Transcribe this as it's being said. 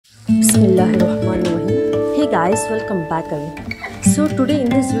Bismillahirrahmanirrahim. Hey guys, welcome back again. So today in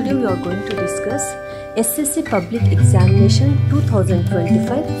this video we are going to discuss SSC Public Examination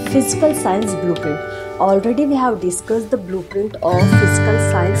 2025 Physical Science Blueprint. Already we have discussed the blueprint of physical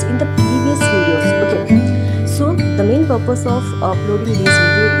science in the previous videos. Okay. So the main purpose of uploading this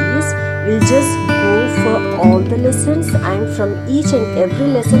video is we'll just go for all the lessons, and from each and every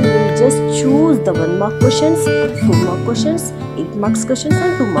lesson we'll just choose the 1 mark questions, 4 mark questions, 8 marks questions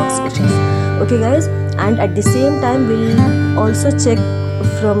and 2 marks questions. Okay guys, and at the same time we'll also check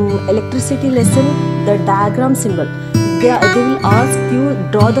from electricity lesson the diagram symbol. They will ask you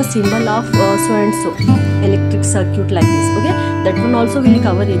draw the symbol of so and so electric circuit like this. Okay, that one also we'll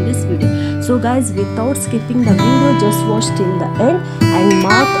cover in this video. So guys, without skipping the video, just watch till the end and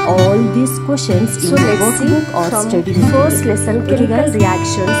mark all these questions in workbook or study material. First lesson, chemical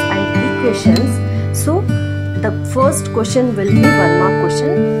reactions and equations. So the first question will be 1 mark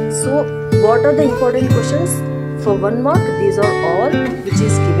question. So what are the important questions for 1 mark? These are all which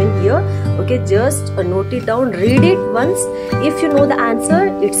is given here. Okay, just note it down, read it once. If you know the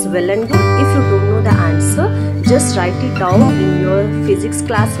answer, it's well and good. If you don't know the answer, just write it down in your physics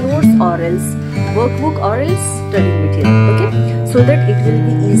class notes or else workbook or else study material. Okay, so that it will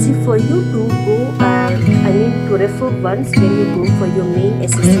be easy for you to go to refer once when you go for your main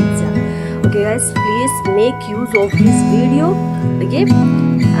SSC exam. Okay guys, please make use of this video. Okay,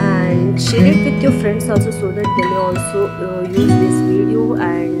 and share it with your friends also, so that they may also use this video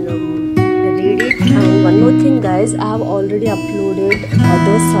and read it. And one more thing guys, I have already uploaded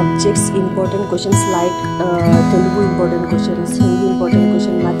other subjects important questions like Telugu important questions, Hindi important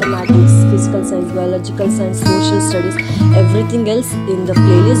question, mathematics, physical science, biological science, social studies, everything else in the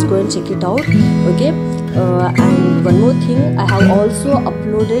playlist. Go and check it out. Okay, and one more thing, I have also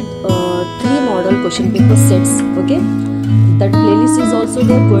uploaded 3 model question paper sets. Okay, that playlist is also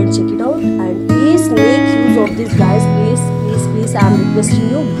there. Go and check it out, and please make use of this guys. Please I am requesting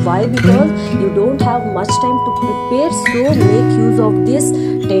you. Why? Because you don't have much time to prepare, so make use of this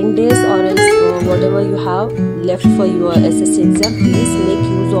 10 days or else whatever you have left for your SSC exam. Please make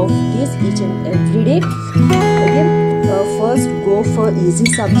use of this each and every day. Okay, first go for easy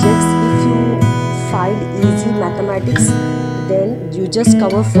subjects. If you find easy mathematics, then you just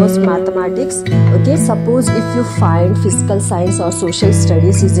cover first mathematics. Okay, suppose if you find physical science or social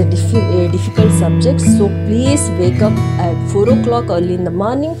studies is a difficult subject, so please wake up at 4 o'clock early in the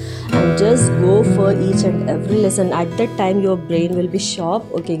morning and just go for each and every lesson. At that time your brain will be sharp.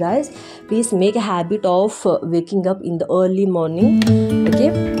 Okay guys, please make a habit of waking up in the early morning.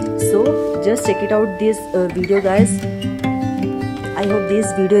 Okay, so just check it out this video guys. I hope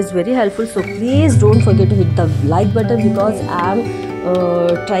this video is very helpful, so please don't forget to hit the like button, because I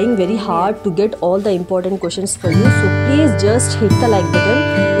am trying very hard to get all the important questions for you. So please just hit the like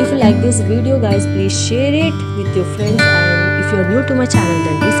button. If you like this video guys, please share it with your friends, and if you are new to my channel,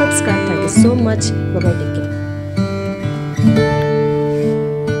 then do subscribe. Thank you so much. Bye bye, take care.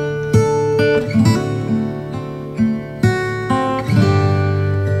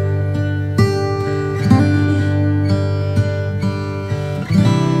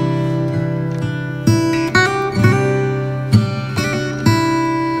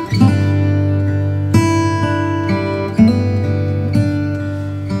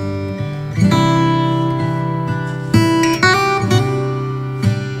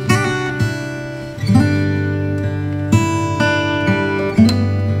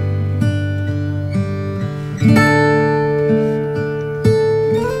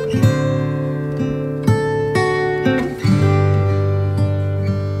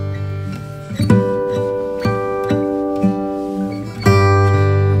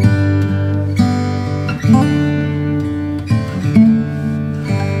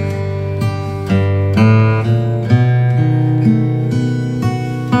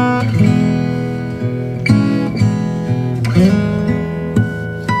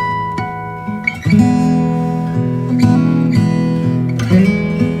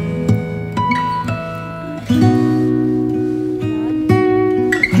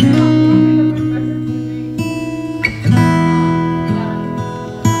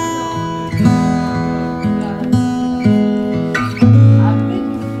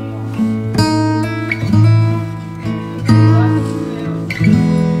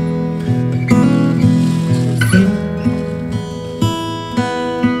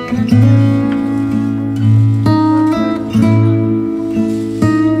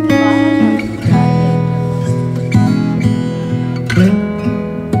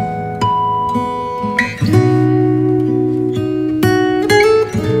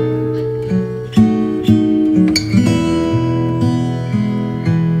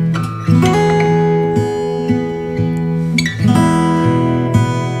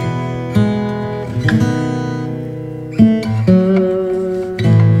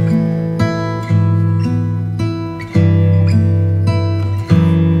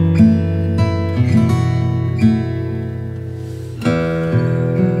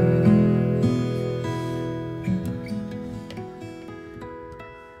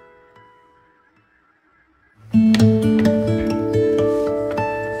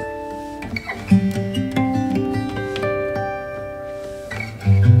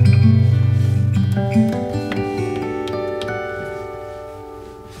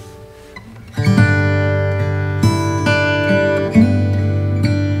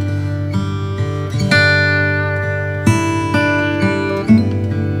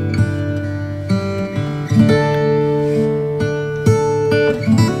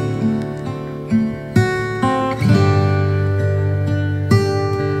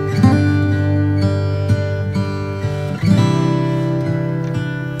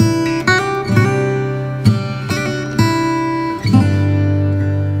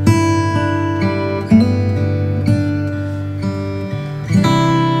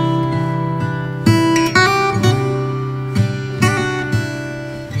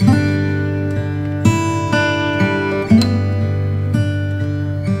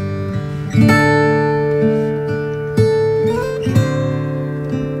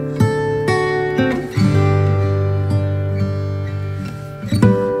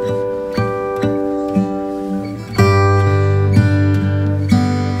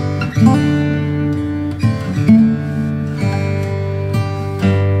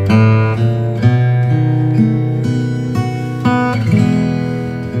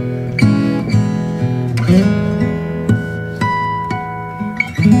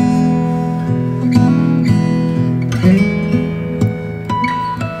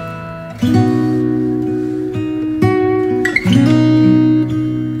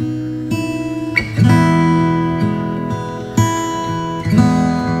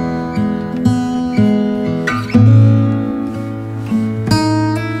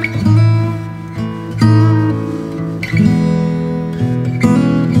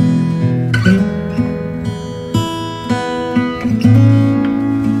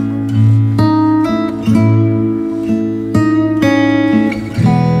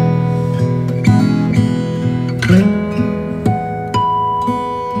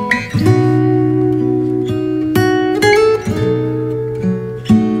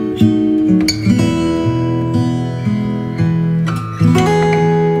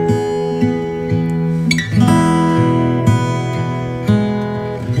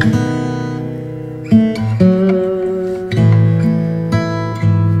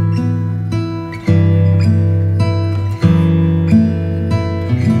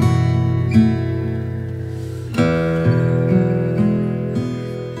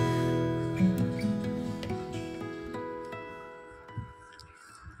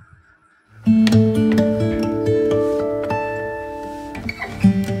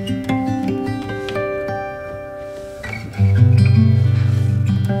 Bye.